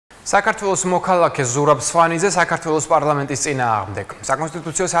საქართველოს მოქალაქე ზურაბ სვანიძე საქართველოს პარლამენტის წინააღმდეგ.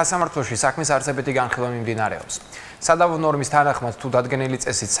 საკონსტიტუციო სასამართლოში საქმის არსებითი განხილვა მიმდინარეობს. სადავო ნორმის თანახმად თუ დადგენილი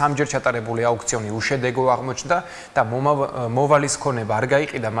წესით სამჯერ ჩატარებული აუქციონი უშედეგო აღმოჩნდა და მოვალის ქონება არ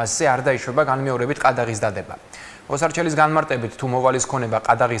გაიყიდა, მასზე არ დაიშვება განმეორებით ყადაღის დადება. მოსარჩელის განმარტებით თუ მოვალის ქონება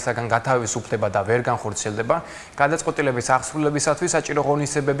ყადაღისაგან გათავისუფლდება და ვერ განხორციელდება, გადაწყვეტილების აღსრულებისათვის საჭირო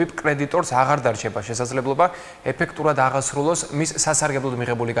ღონისძიებები კრედიტორს აღარ დარჩება შესაძლებლობა ეფექტურად აღასრულოს მის სასარგებლოდ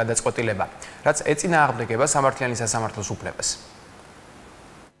მიღებული გადაწყვეტილება, რაც ეწინააღმდეგება სამართლიანი სასამართლოს უფლებას.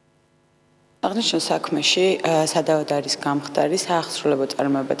 აღნიშნულ საქმეში სადავოდ არის გამხდარი საახსრულებო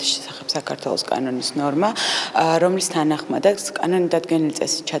წარმოებათა შესახებ საქართველოს კანონის ნორმა, რომლის თანახმადაც კანონით დადგენილი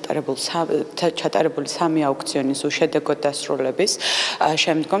წესით ჩატარებული სამი აუქციონის უშედეგოდ დასრულების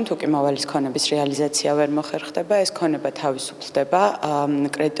შემდგომ თუ კი მოვალის ქონების რეალიზაცია ვერ მოხერხდება, ეს ქონება თავისუფლდება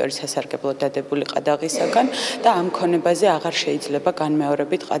კრედიტორის სასარგებლოდ დადებული ყადაღისაგან და ამ ქონებაზე აღარ შეიძლება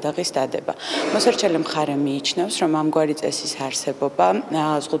განმეორებით ყადაღის დადება. მოსარჩელი მხარე მიიჩნევს, რომ ამგვარი წესის არსებობა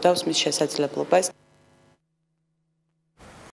ზღუდავს მის შესაძლებლობას